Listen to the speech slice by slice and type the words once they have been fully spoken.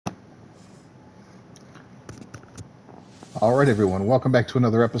All right, everyone. Welcome back to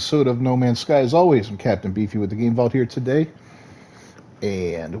another episode of No Man's Sky. As always, I'm Captain Beefy with the Game Vault here today,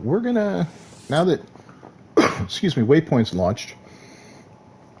 and we're gonna now that excuse me, Waypoint's launched,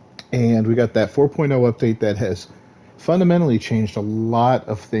 and we got that 4.0 update that has fundamentally changed a lot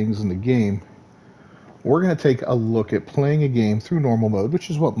of things in the game. We're gonna take a look at playing a game through normal mode, which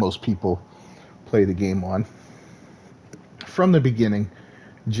is what most people play the game on, from the beginning,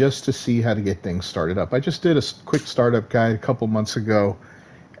 just to see how to get things started up. I just did a quick startup guide a couple months ago,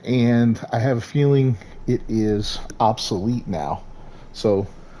 and I have a feeling it is obsolete now. So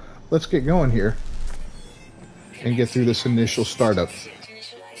let's get going here and get through this initial startup. Life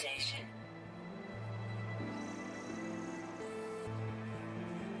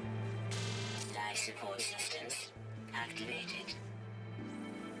support systems activated.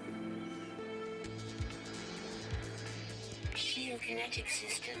 Geokinetic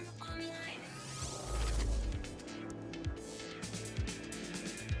system online.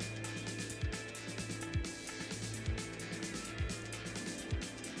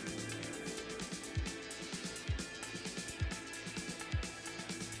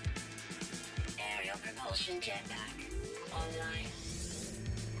 Aerial propulsion jetpack online.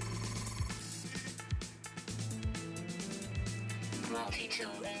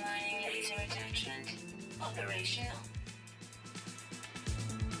 Multi-tool and mining laser attachment operational.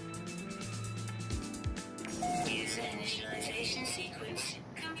 User initialization sequence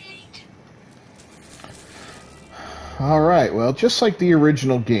complete. All right, well, just like the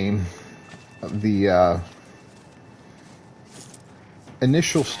original game, the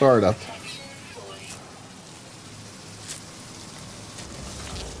initial startup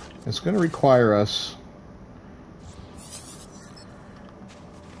is going to require us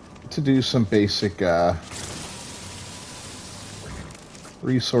to do some basic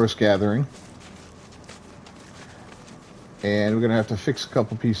resource gathering, and we're going to have to fix a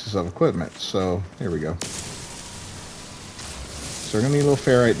couple pieces of equipment. So here we go. So we're going to need a little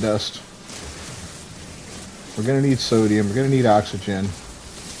ferrite dust. We're going to need sodium. We're going to need oxygen.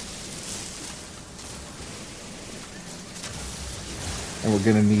 And we're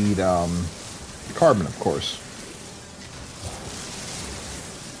going to need carbon, of course.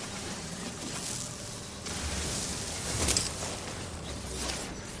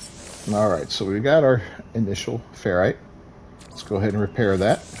 All right, so we got our initial ferrite. Let's go ahead and repair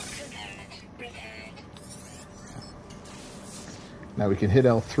that. Now we can hit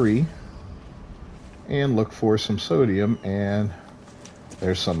L3 and look for some sodium, and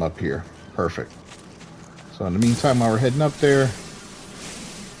there's some up here. Perfect. So in the meantime, while we're heading up there,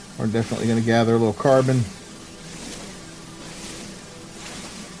 we're definitely going to gather a little carbon.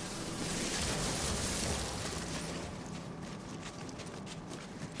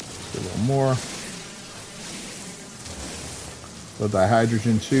 A little more. A little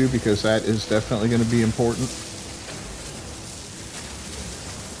dihydrogen too, because that is definitely going to be important.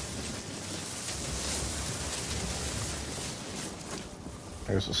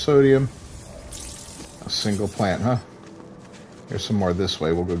 There's the sodium. A single plant, huh? There's some more this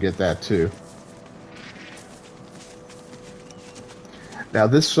way. We'll go get that too. Now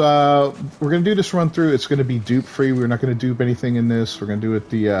this, we're going to do this run through. It's going to be dupe free. We're not going to dupe anything in this. We're going to do it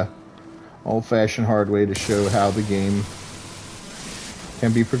the old-fashioned hard way to show how the game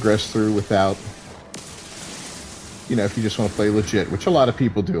can be progressed through without, you know, if you just want to play legit, which a lot of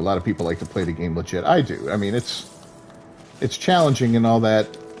people do. A lot of people like to play the game legit. I do. I mean, it's challenging and all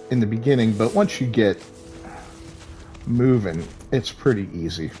that in the beginning, but once you get moving, it's pretty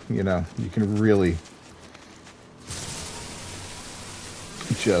easy. You know, you can really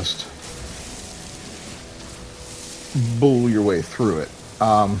just bull your way through it.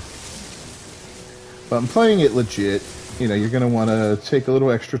 But I'm playing it legit. You know, you're going to want to take a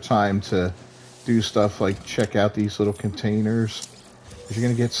little extra time to do stuff like check out these little containers, because you're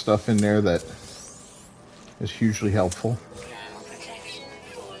going to get stuff in there that is hugely helpful.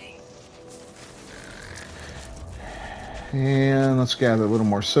 And let's gather a little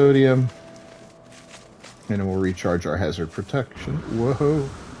more sodium, and then we'll recharge our hazard protection. Whoa!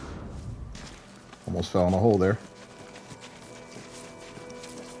 Almost fell in a hole there.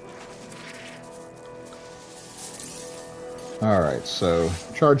 Alright, so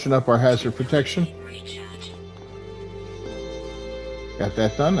charging up our hazard protection. Got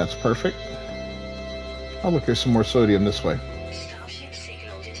that done, that's perfect. Oh look, there's some more sodium this way.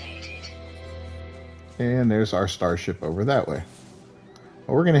 And there's our starship over that way.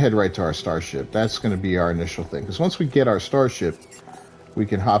 Well, we're going to head right to our starship. That's going to be our initial thing. Because once we get our starship, we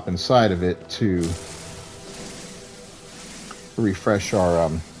can hop inside of it to refresh our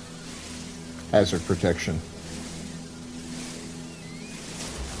hazard protection.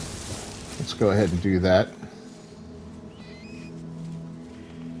 let's go ahead and do that.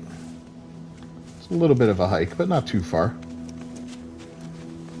 It's a little bit of a hike, but not too far.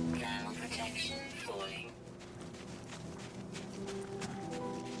 Thermal protection falling.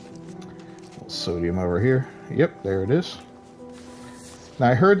 Sodium over here. Yep, there it is. Now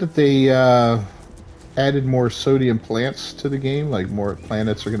I heard that they added more sodium plants to the game, like more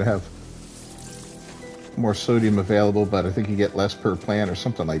planets are going to have more sodium available, but I think you get less per plant or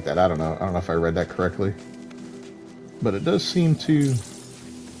something like that. I don't know if I read that correctly, but it does seem to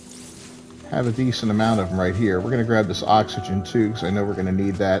have a decent amount of them right here. We're going to grab this oxygen too, because I know we're going to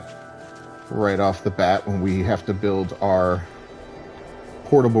need that right off the bat when we have to build our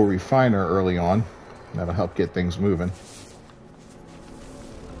portable refiner early on. That'll help get things moving.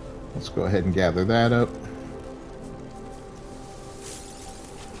 Let's go ahead and gather that up.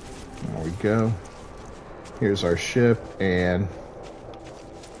 There we go. Here's our ship and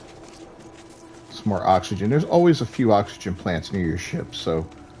some more oxygen. There's always a few oxygen plants near your ship, so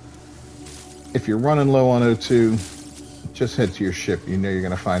if you're running low on O2, just head to your ship. You know you're going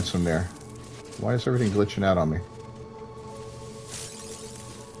to find some there. Why is everything glitching out on me?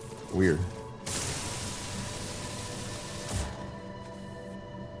 Weird.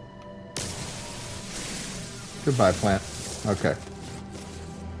 Goodbye, plant. Okay.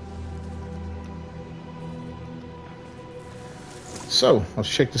 So, let's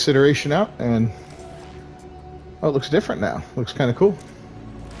check this iteration out, and oh, it looks different now. Looks kind of cool.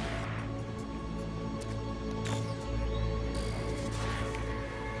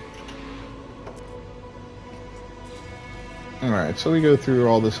 Alright, so we go through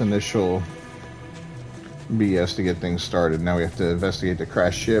all this initial BS to get things started. Now we have to investigate the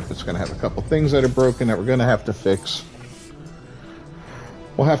crashed ship. It's going to have a couple things that are broken that we're going to have to fix.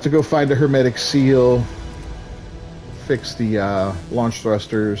 We'll have to go find a hermetic seal, fix the launch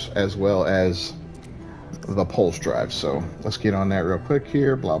thrusters, as well as the pulse drive. So let's get on that real quick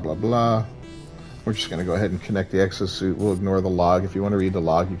here. Blah, blah, blah. We're just going to go ahead and connect the exosuit. We'll ignore the log. If you want to read the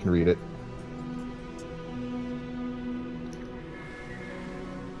log, you can read it.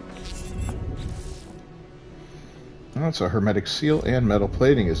 Oh, so hermetic seal and metal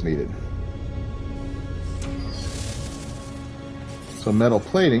plating is needed. So metal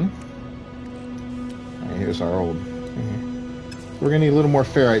plating. Right, here's our old. We're going to need a little more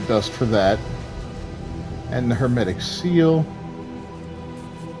ferrite dust for that. And the hermetic seal.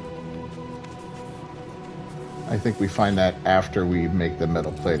 I think we find that after we make the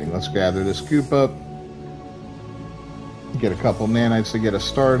metal plating. Let's gather this goop up. Get a couple nanites to get us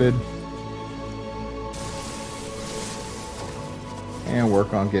started. And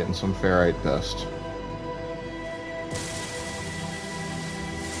work on getting some ferrite dust.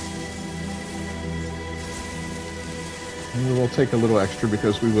 And we'll take a little extra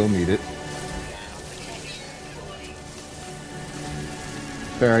because we will need it.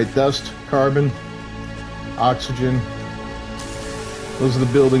 Ferrite dust, carbon, oxygen. Those are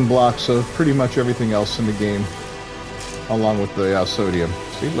the building blocks of pretty much everything else in the game, along with the sodium.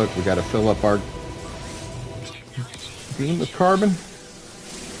 See, look, we got to fill up our beam with carbon.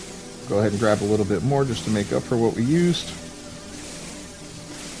 Go ahead and grab a little bit more just to make up for what we used.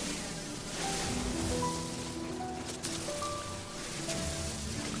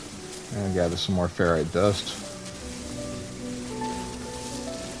 And gather some more ferrite dust.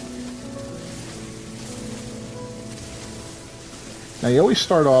 Now you always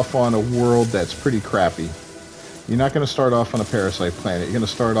start off on a world that's pretty crappy. You're not going to start off on a parasite planet. You're going to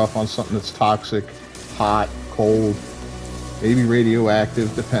start off on something that's toxic, hot, cold, maybe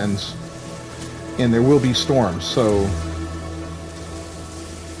radioactive, depends. And there will be storms, so...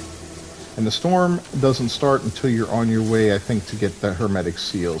 And the storm doesn't start until you're on your way, I think, to get the hermetic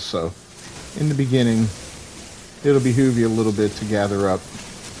seal. So, in the beginning, it'll behoove you a little bit to gather up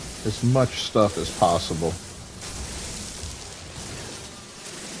as much stuff as possible.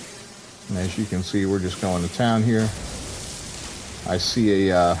 And as you can see, we're just going to town here. I see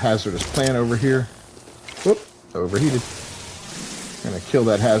a hazardous plant over here. Whoop, overheated. Gonna kill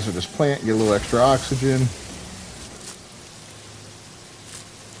that hazardous plant, get a little extra oxygen. I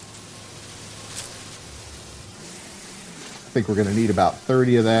think we're gonna need about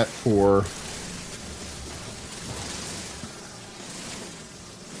 30 of that for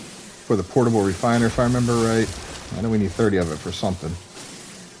the portable refiner, if I remember right. I know we need 30 of it for something.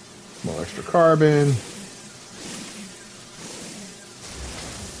 A little extra carbon.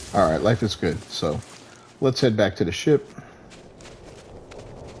 Alright, life is good. So let's head back to the ship.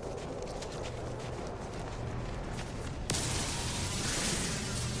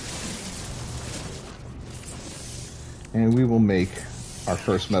 And we will make our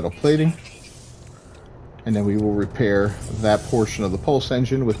first metal plating. And then we will repair that portion of the pulse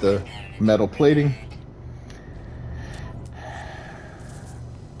engine with the metal plating.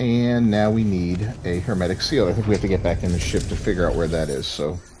 And now we need a hermetic seal. I think we have to get back in the ship to figure out where that is.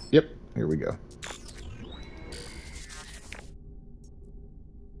 So, yep, here we go.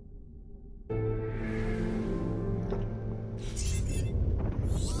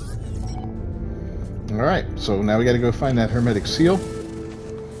 Alright, so now we got to go find that hermetic seal.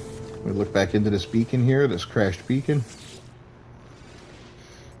 We look back into this beacon here, this crashed beacon.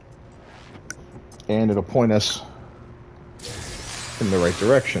 And it'll point us in the right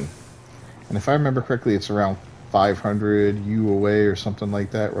direction. And if I remember correctly, it's around 500 U away or something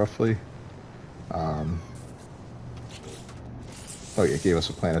like that, roughly. Oh yeah, it gave us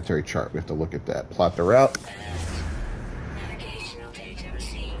a planetary chart. We have to look at that. Plot the route. Navigational data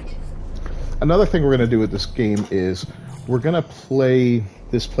received. Another thing we're going to do with this game is we're going to play,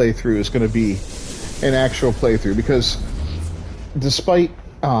 this playthrough is going to be an actual playthrough, because despite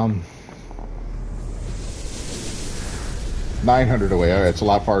 900 away, all right, it's a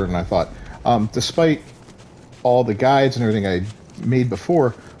lot farther than I thought. Despite all the guides and everything I made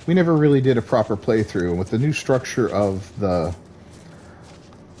before, we never really did a proper playthrough. And with the new structure of the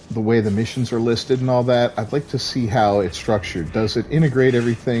way the missions are listed and all that, I'd like to see how it's structured. Does it integrate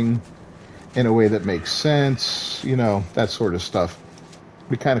everything in a way that makes sense? You know, that sort of stuff. It'd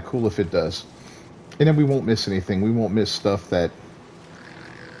be kind of cool if it does. And then we won't miss anything. We won't miss stuff that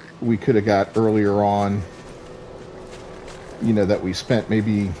we could have got earlier on, you know, that we spent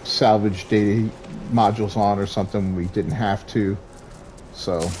maybe salvage data modules on or something we didn't have to.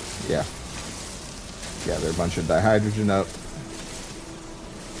 So, yeah. Gather a bunch of dihydrogen up.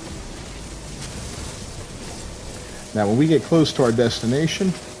 Now, when we get close to our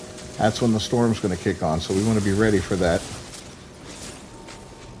destination, that's when the storm's going to kick on, so we want to be ready for that.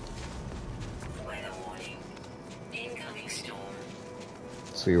 Weather warning. Incoming storm.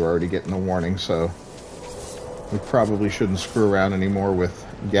 So you're already getting the warning, so we probably shouldn't screw around anymore with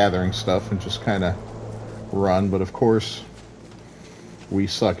gathering stuff and just kind of run. But of course, we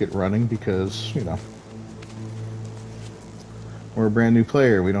suck at running because, you know, we're a brand new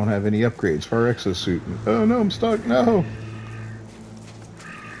player. We don't have any upgrades for our exosuit. Oh no, I'm stuck. No!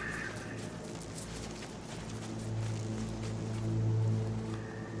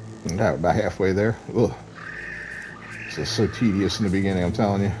 Now, about halfway there. Ugh. This is so tedious in the beginning, I'm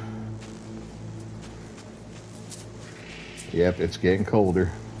telling you. Yep, it's getting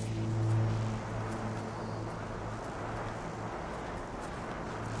colder.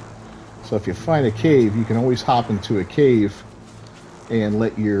 So if you find a cave, you can always hop into a cave and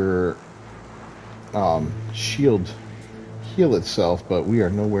let your shield heal itself, but we are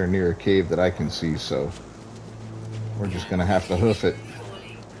nowhere near a cave that I can see, so we're just going to have to hoof it.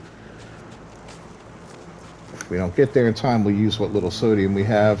 If we don't get there in time, we'll use what little sodium we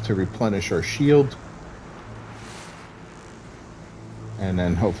have to replenish our shield. And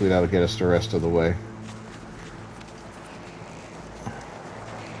then hopefully that'll get us the rest of the way.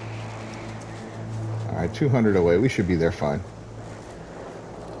 Alright, 200 away. We should be there fine.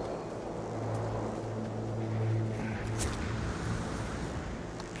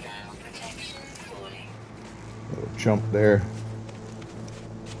 Protection falling. Little jump there.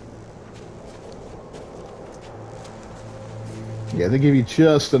 Yeah, they give you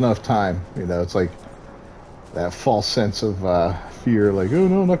just enough time. You know, it's like that false sense of fear, like, oh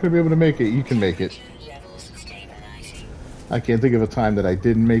no, I'm not going to be able to make it. You can make it. Levels stabilizing. I can't think of a time that I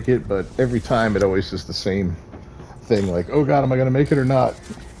didn't make it, but every time it always is the same thing, like, oh god, am I going to make it or not?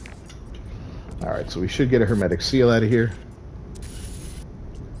 Alright, so we should get a hermetic seal out of here.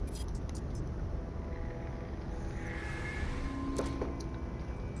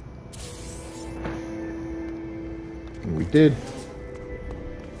 And we did.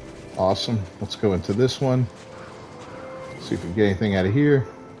 Awesome. Let's go into this one. See if we can get anything out of here.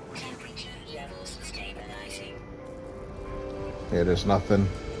 Temperature levels stabilizing. Yeah, there's nothing.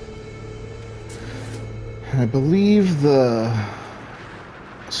 I believe the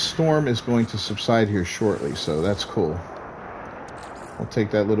storm is going to subside here shortly, so that's cool. We'll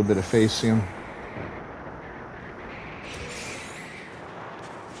take that little bit of facium.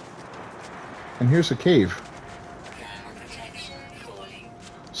 And here's a cave. Protection falling.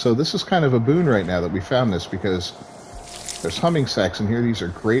 So this is kind of a boon right now that we found this, because there's humming sacks in here. These are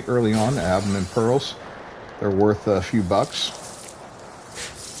great early on. I have them in pearls. They're worth a few bucks.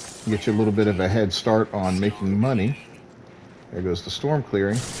 Get you a little bit of a head start on making money. There goes the storm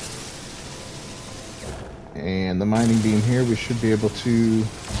clearing. And the mining beam here, we should be able to...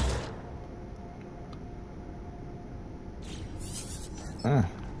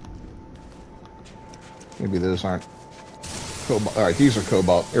 Maybe those aren't cobalt. All right, these are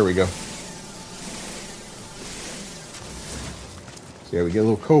cobalt. There we go. So yeah, we get a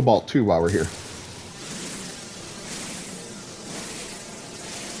little cobalt too while we're here.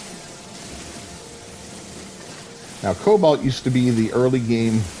 Now, cobalt used to be the early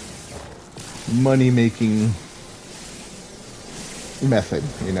game money-making method.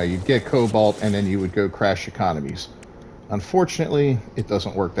 You know, you'd get cobalt and then you would go crash economies. Unfortunately, it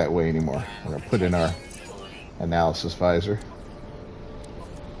doesn't work that way anymore. We're going to put in our analysis visor.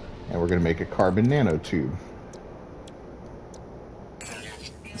 And we're going to make a carbon nanotube.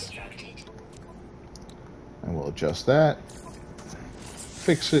 And we'll adjust that.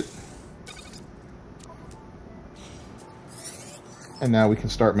 Fix it. And now we can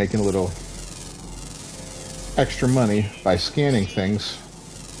start making a little extra money by scanning things.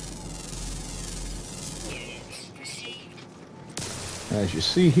 And as you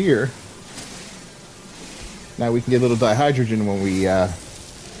see here, now we can get a little dihydrogen when we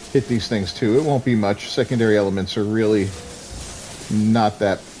hit these things too. It won't be much. Secondary elements are really not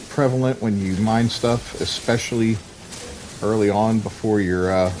that prevalent when you mine stuff, especially early on before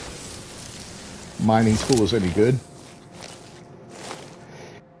your mining tool is any good.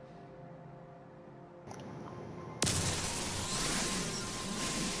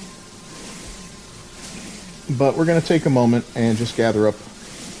 But we're going to take a moment and just gather up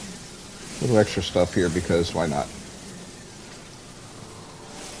a little extra stuff here because why not?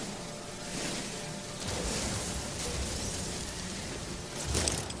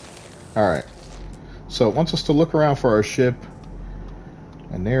 Alright, so it wants us to look around for our ship,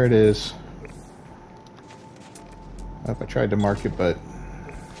 and there it is. Oh, I tried to mark it, but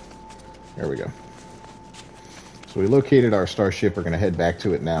there we go. So we located our starship. We're going to head back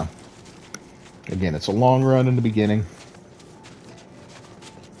to it now. Again, it's a long run in the beginning.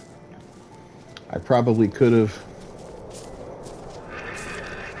 I probably could have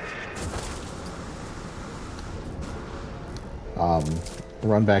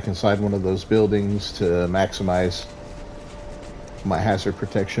run back inside one of those buildings to maximize my hazard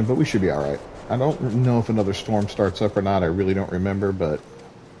protection, but we should be alright. I don't know if another storm starts up or not. I really don't remember, but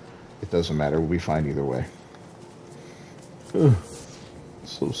it doesn't matter. We'll be fine either way. Ugh,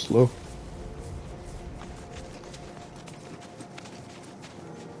 so slow.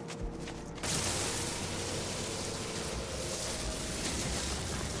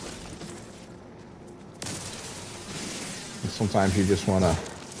 Sometimes you just want to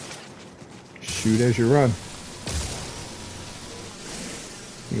shoot as you run.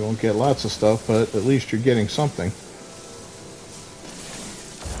 You won't get lots of stuff, but at least you're getting something.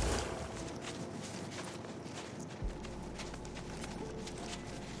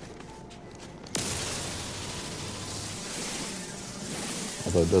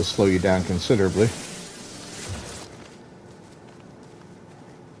 Although it does slow you down considerably.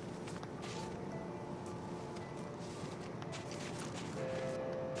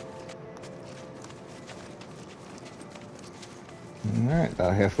 Alright,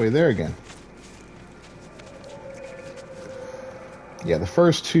 about halfway there again. Yeah, the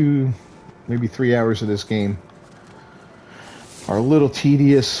first 2, maybe 3 hours of this game are a little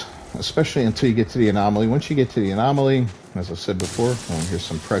tedious, especially until you get to the anomaly. Once you get to the anomaly, as I said before, oh, here's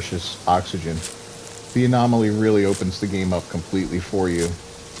some precious oxygen. The anomaly really opens the game up completely for you,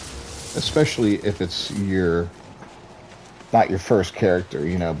 especially if it's not your first character,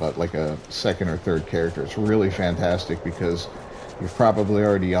 you know, but like a second or third character. It's really fantastic because you've probably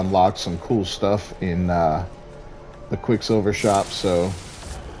already unlocked some cool stuff in the Quicksilver shop, so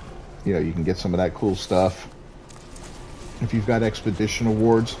you know you can get some of that cool stuff. If you've got expedition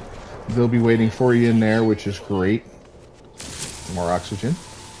awards, they'll be waiting for you in there, which is great. More oxygen.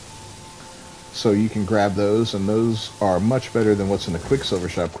 So you can grab those, and those are much better than what's in the Quicksilver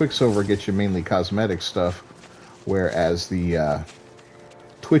shop. Quicksilver gets you mainly cosmetic stuff, whereas the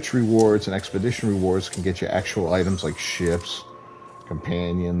Twitch rewards and expedition rewards can get you actual items like ships,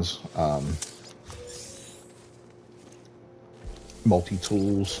 companions,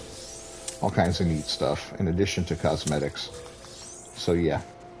 multi-tools, all kinds of neat stuff in addition to cosmetics. So yeah,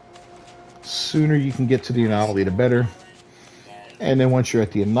 sooner you can get to the anomaly the better. And then once you're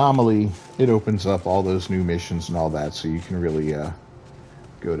at the anomaly, it opens up all those new missions and all that, so you can really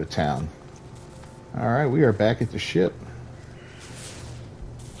go to town. Alright, we are back at the ship.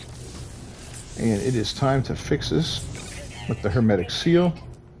 And it is time to fix this with the hermetic seal.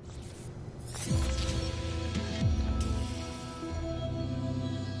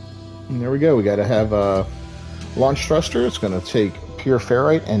 And there we go. We got to have a launch thruster. It's going to take pure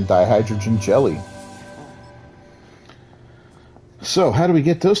ferrite and dihydrogen jelly. So how do we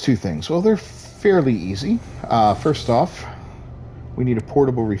get those two things? Well, they're fairly easy. First off, we need a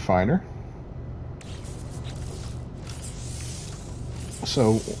portable refiner.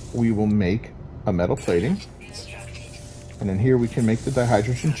 So we will make a metal plating. And then here we can make the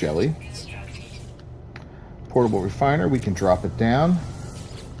dihydrogen jelly. Portable refiner, we can drop it down.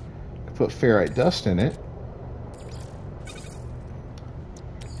 Put ferrite dust in it.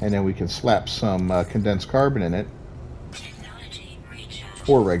 And then we can slap some condensed carbon in it.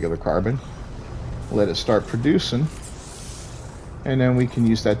 Or regular carbon. Let it start producing. And then we can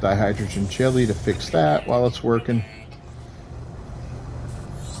use that dihydrogen jelly to fix that while it's working.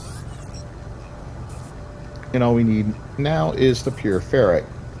 And all we need now is the pure ferrite,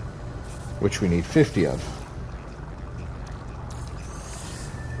 which we need 50 of.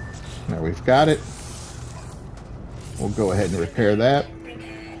 Now we've got it. We'll go ahead and repair that.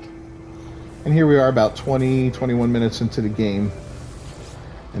 And here we are about 21 minutes into the game.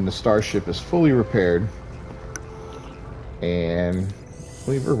 And the starship is fully repaired. And I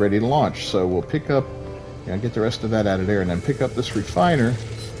believe we're ready to launch. So we'll pick up, get the rest of that out of there, and then pick up this refiner.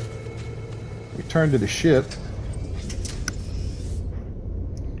 Return to the ship.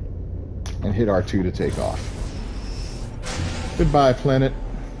 And hit R2 to take off. Goodbye, planet.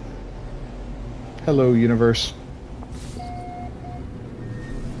 Hello, universe.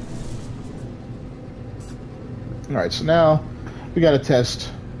 Alright, so now we got to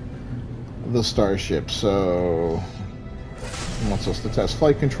test the starship. So it wants us to test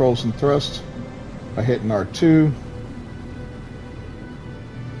flight controls and thrust by hitting R2.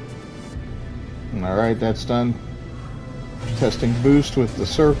 Alright, that's done. Testing boost with the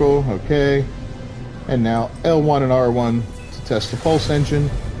circle, okay. And now L1 and R1 to test the pulse engine.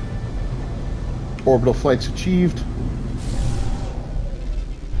 Orbital flight's achieved.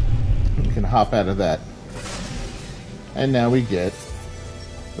 You can hop out of that. And now we get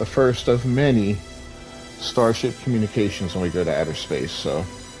the first of many starship communications when we go to outer space. So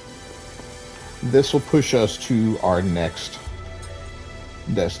this will push us to our next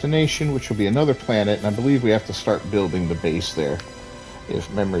destination, which will be another planet, and I believe we have to start building the base there, if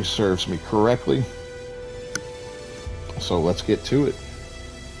memory serves me correctly. So let's get to it.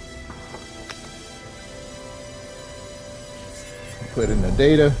 Put in the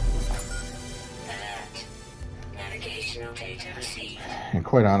data. Navigational data received. And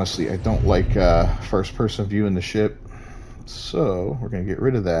quite honestly, I don't like first-person view in the ship, so we're going to get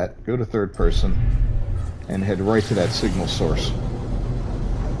rid of that, go to third person, and head right to that signal source.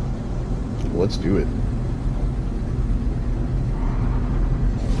 Let's do it.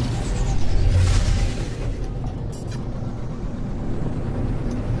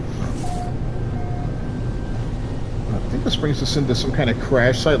 I think this brings us into some kind of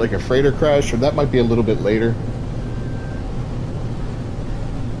crash site, like a freighter crash, or that might be a little bit later.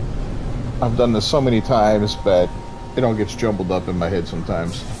 I've done this so many times, but it all gets jumbled up in my head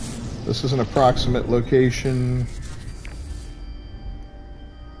sometimes. This is an approximate location.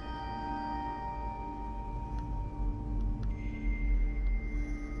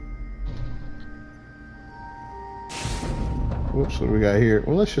 Whoops, what do we got here?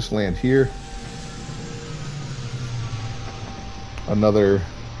 Well, let's just land here. Another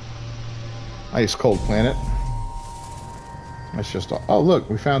ice cold planet. That's just, oh look,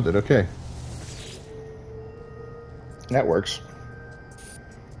 we found it, okay. That works.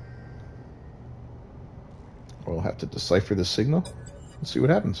 We'll have to decipher the signal and see what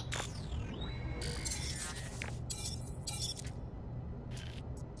happens.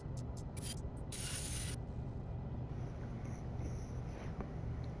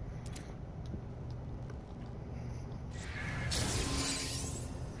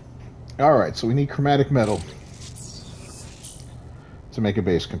 Alright, so we need chromatic metal to make a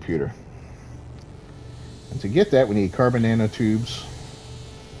base computer. And to get that, we need carbon nanotubes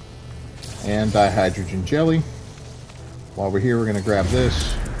and dihydrogen jelly. While we're here, we're going to grab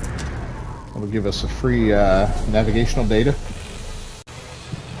this. It'll give us a free navigational data.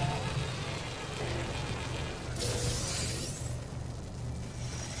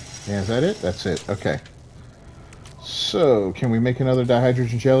 And is that it? That's it. Okay. So, can we make another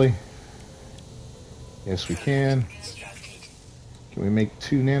dihydrogen jelly? Yes, we can. Can we make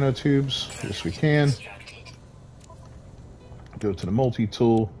 2 nanotubes? Yes, we can. Go to the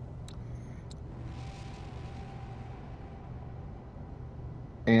multi-tool.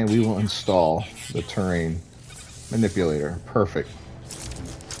 And we will install the terrain manipulator. Perfect.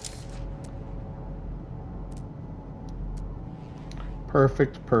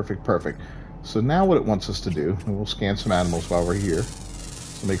 Perfect, perfect, perfect. So now what it wants us to do, and we'll scan some animals while we're here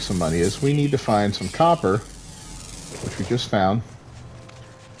to make some money, is we need to find some copper, which we just found,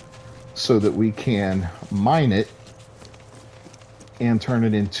 so that we can mine it and turn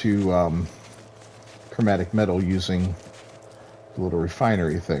it into chromatic metal using the little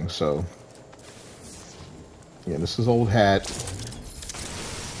refinery thing. So yeah, this is old hat.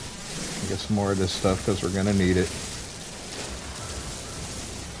 Get some more of this stuff because we're gonna need it.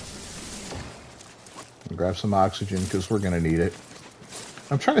 And grab some oxygen because we're gonna need it.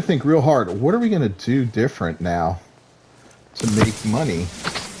 I'm trying to think real hard. What are we gonna do different now to make money?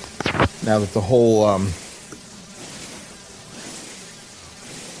 Now that the whole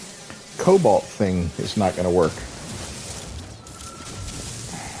cobalt thing is not going to work.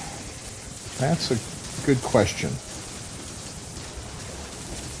 That's a good question.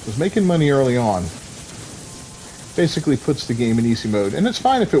 Because making money early on basically puts the game in easy mode. And it's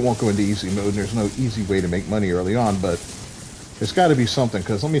fine if it won't go into easy mode. There's no easy way to make money early on, but there's got to be something.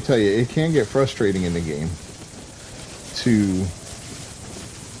 Because let me tell you, it can get frustrating in the game to,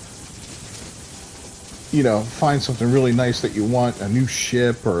 you know, find something really nice that you want, a new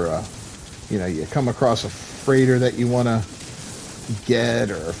ship, or you know, you come across a freighter that you want to get,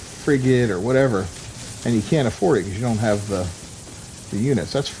 or a frigate, or whatever, and you can't afford it because you don't have the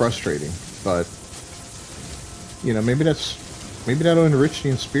units. That's frustrating, but you know, maybe that'll enrich the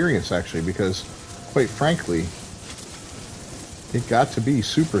experience actually, because quite frankly, it got to be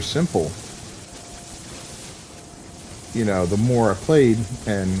super simple. You know, the more I played,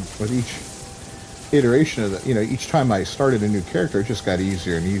 and with each iteration of the, you know, each time I started a new character, it just got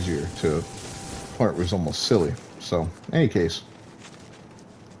easier and easier to a point where it was almost silly. So, in any case,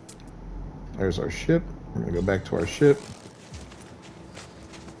 there's our ship. We're going to go back to our ship.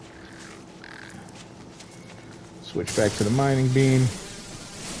 Switch back to the mining beam.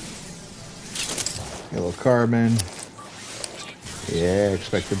 Yellow carbon. Yeah,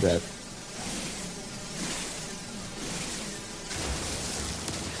 expected that.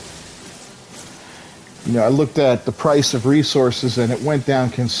 You know, I looked at the price of resources and it went down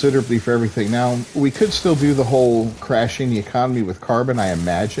considerably for everything. Now, we could still do the whole crashing the economy with carbon, I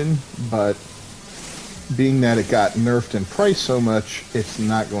imagine, but being that it got nerfed in price so much, it's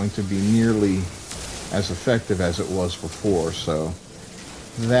not going to be nearly as effective as it was before. So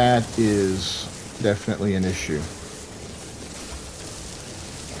that is definitely an issue.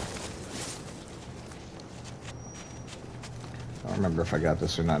 I don't remember if I got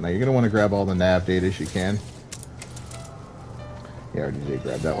this or not. Now, you're going to want to grab all the nav data as you can. Yeah, I already did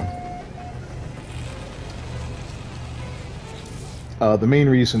grab that one. The main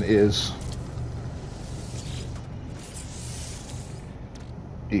reason is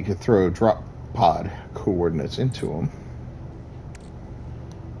you could throw drop pod coordinates into them.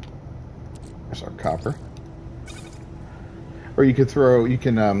 There's our copper. Or you could throw, you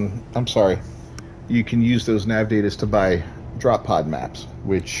can, I'm sorry, you can use those nav data to buy drop pod maps,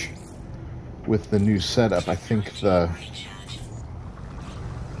 which with the new setup, I think the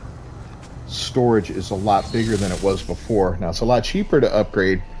storage is a lot bigger than it was before. Now, it's a lot cheaper to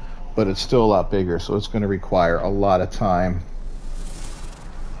upgrade, but it's still a lot bigger, so it's going to require a lot of time,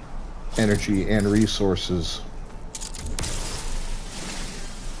 energy, and resources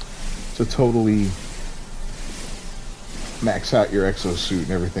to totally max out your exosuit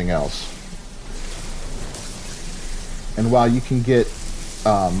and everything else. And while you can get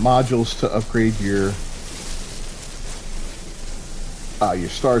modules to upgrade your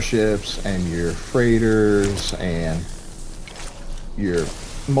starships and your freighters and your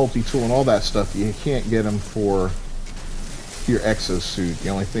multi-tool and all that stuff, you can't get them for your exosuit. The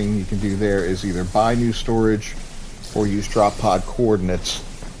only thing you can do there is either buy new storage or use drop pod coordinates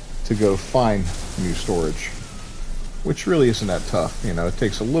to go find new storage, which really isn't that tough. You know, it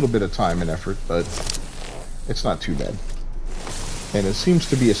takes a little bit of time and effort, but it's not too bad. And it seems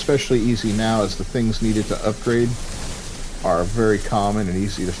to be especially easy now, as the things needed to upgrade are very common and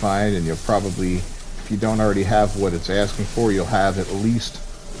easy to find, and you'll probably, if you don't already have what it's asking for, you'll have at least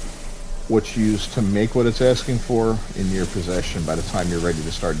what's used to make what it's asking for in your possession by the time you're ready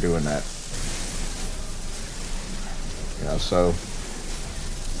to start doing that. You know, so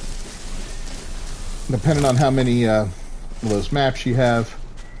depending on how many of those maps you have,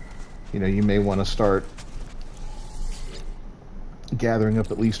 you know, you may want to start gathering up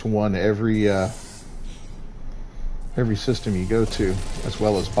at least one every system you go to, as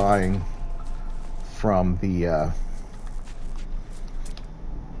well as buying from the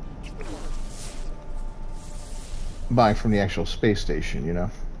actual space station, you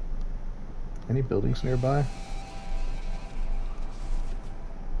know. Any buildings nearby?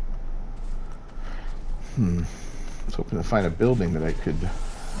 I was hoping to find a building that I could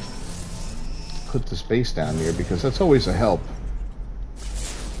put this base down near, because that's always a help.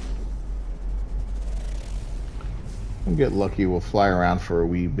 We'll get lucky. We'll fly around for a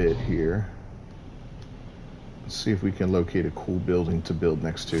wee bit here. Let's see if we can locate a cool building to build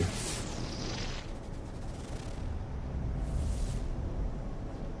next to.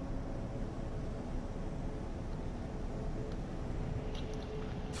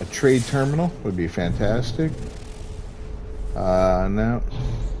 A trade terminal would be fantastic. No.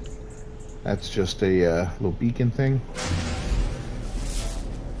 That's just a little beacon thing.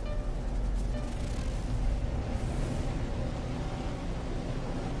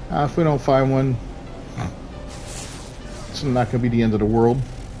 If we don't find one, it's not going to be the end of the world.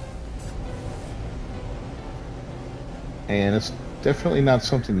 And it's definitely not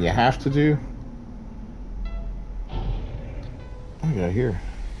something you have to do. What do we got here?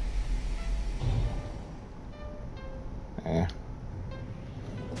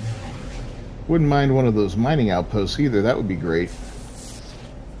 Wouldn't mind one of those mining outposts either. That would be great.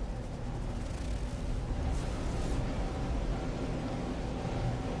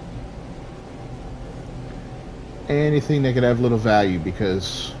 Anything that could have little value,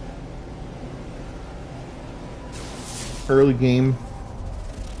 because early game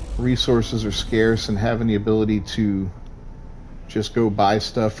resources are scarce, and having the ability to just go buy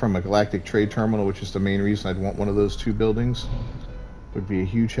stuff from a galactic trade terminal, which is the main reason I'd want one of those two buildings, would be a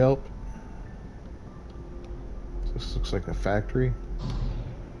huge help. This looks like a factory.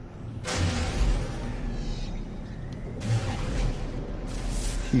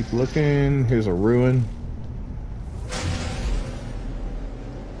 Keep looking. Here's a ruin.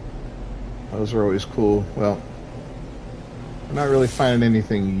 Those are always cool. Well, I'm not really finding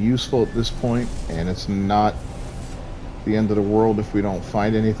anything useful at this point, and it's not the end of the world if we don't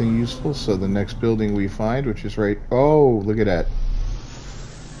find anything useful. So the next building we find, which is right... Oh, look at that.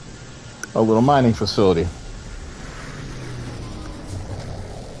 A little mining facility.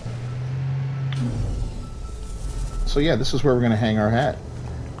 So yeah, this is where we're going to hang our hat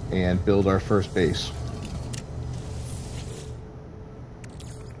and build our first base.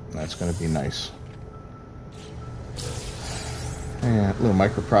 That's going to be nice. And a little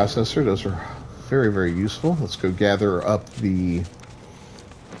microprocessor. Those are very, very useful. Let's go gather up the...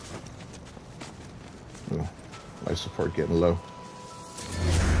 Oh, life support getting low.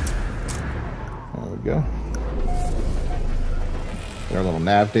 There we go. Got our little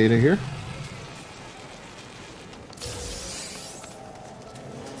nav data here.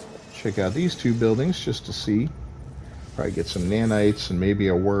 Check out these two buildings just to see. Probably get some nanites and maybe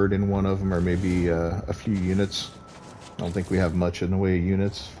a word in one of them, or maybe a few units. I don't think we have much in the way of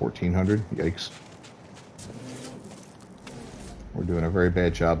units. 1,400. Yikes. We're doing a very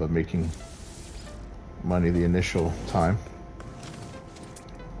bad job of making money the initial time.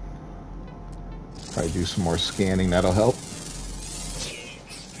 Probably do some more scanning. That'll help.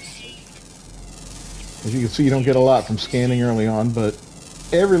 As you can see, you don't get a lot from scanning early on, but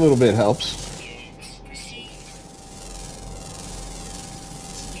every little bit helps.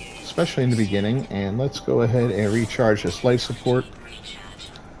 Especially in the beginning. And let's go ahead and recharge this life support.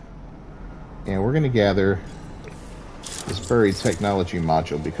 And we're going to gather this buried technology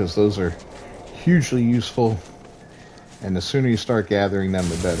module, because those are hugely useful. And the sooner you start gathering them,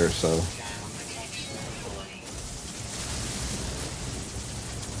 the better. So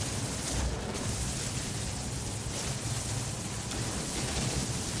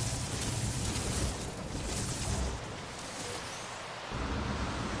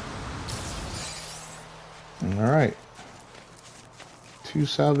alright, 2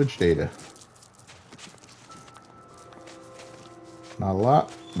 salvage data. Not a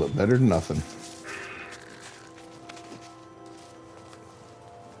lot, but better than nothing.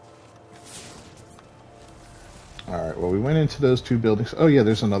 Alright, well, we went into those 2 buildings. Oh yeah,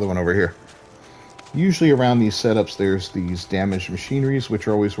 there's another one over here. Usually around these setups there's these damaged machineries, which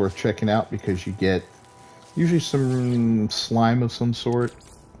are always worth checking out, because you get usually some slime of some sort,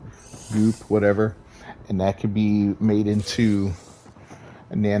 goop, whatever. And that could be made into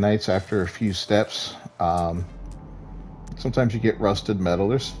nanites after a few steps. Sometimes you get rusted metal.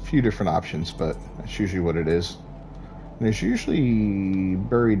 There's a few different options, but that's usually what it is. And there's usually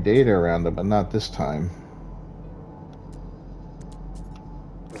buried data around it, but not this time.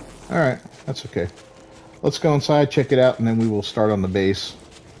 Alright, that's okay. Let's go inside, check it out, and then we will start on the base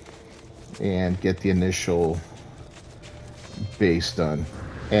and get the initial base done.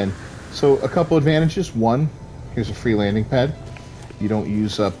 And so a couple advantages. One, here's a free landing pad. You don't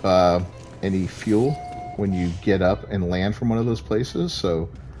use up any fuel when you get up and land from one of those places, so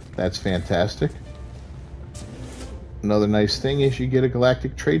that's fantastic. Another nice thing is you get a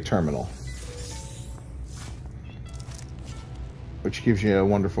galactic trade terminal, which gives you a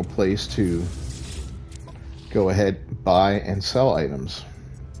wonderful place to go ahead, buy and sell items.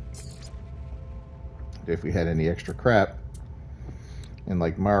 If we had any extra crap. And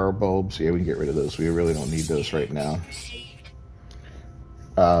like Mara bulbs, yeah, we can get rid of those. We really don't need those right now.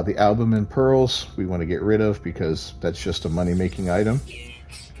 The albumin pearls we want to get rid of because that's just a money-making item.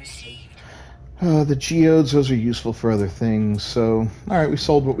 The geodes, those are useful for other things. So, alright, we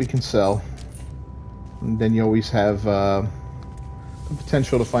sold what we can sell. And then you always have the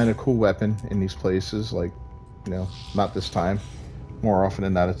potential to find a cool weapon in these places. Like, you know, not this time. More often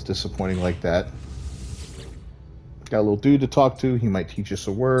than not, it's disappointing like that. Got a little dude to talk to. He might teach us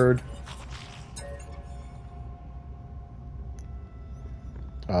a word.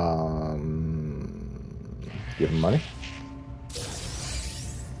 Give him money.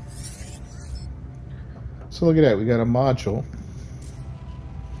 So look at that. We got a module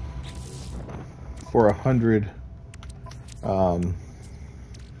for 100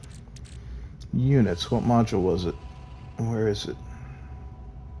 units. What module was it? Where is it?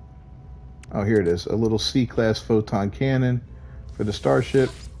 Oh, here it is. A little C-class photon cannon for the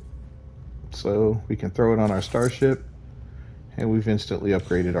starship. So we can throw it on our starship. And we've instantly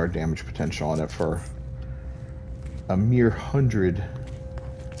upgraded our damage potential on it for a mere 100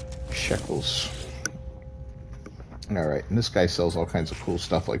 shekels. Alright, and this guy sells all kinds of cool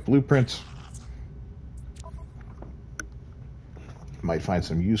stuff like blueprints. Might find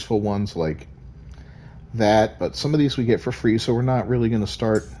some useful ones like that, but some of these we get for free, so we're not really going to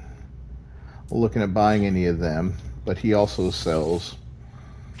start looking at buying any of them. But he also sells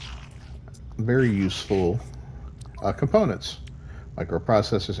very useful components,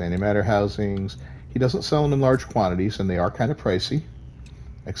 microprocessors, antimatter housings. He doesn't sell them in large quantities, and they are kind of pricey.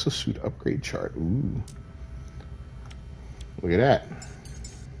 Exosuit upgrade chart. Ooh, look at that.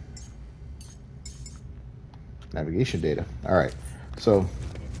 Navigation data. All right, so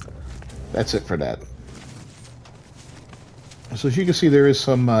that's it for that. So as you can see, there is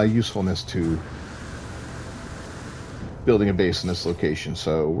some usefulness to building a base in this location.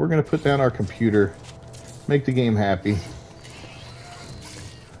 So we're going to put down our computer, make the game happy.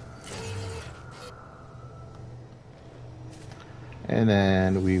 And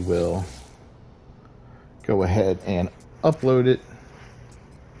then we will go ahead and upload it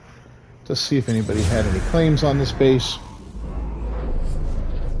to see if anybody had any claims on this base.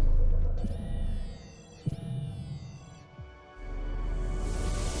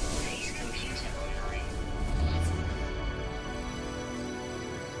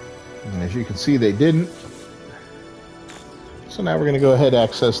 And as you can see, they didn't. So now we're going to go ahead and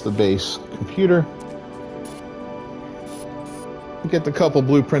access the base computer. Get the couple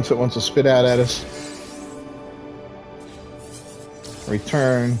blueprints it wants to spit out at us.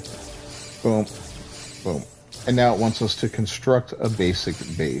 Return. Boom. Boom. And now it wants us to construct a basic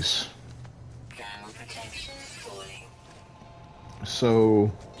base.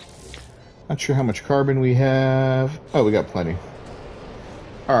 So, not sure how much carbon we have. Oh, we got plenty.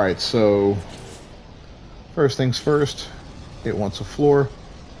 Alright, so first things first, it wants a floor.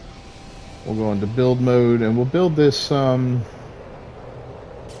 We'll go into build mode and we'll build this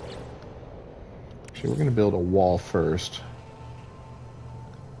actually we're going to build a wall first.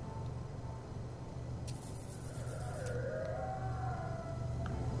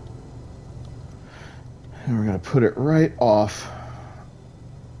 And we're going to put it right off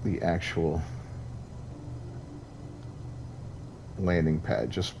the actual landing pad,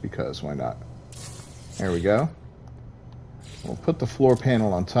 just because, why not? There we go. We'll put the floor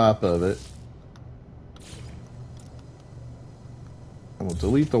panel on top of it. And we'll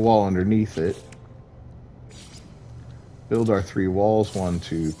delete the wall underneath it. Build our 3 walls, 1,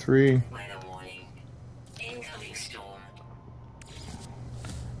 2, 3.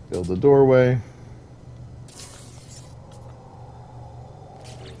 Build the doorway.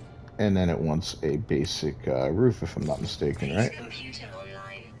 And then it wants a basic roof, if I'm not mistaken, right?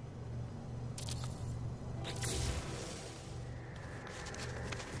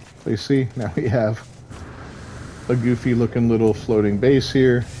 So you see, now we have a goofy looking little floating base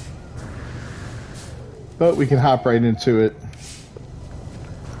here. But we can hop right into it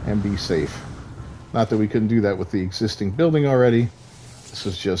and be safe. Not that we couldn't do that with the existing building already. This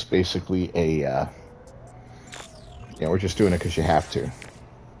is just basically a, yeah, we're just doing it because you have to.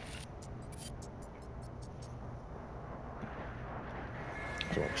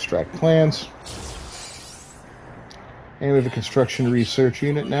 So extract plans. And we have a construction research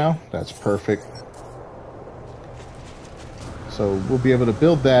unit now. That's perfect. So we'll be able to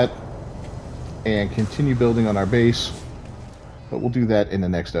build that and continue building on our base, but we'll do that in the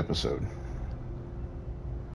next episode.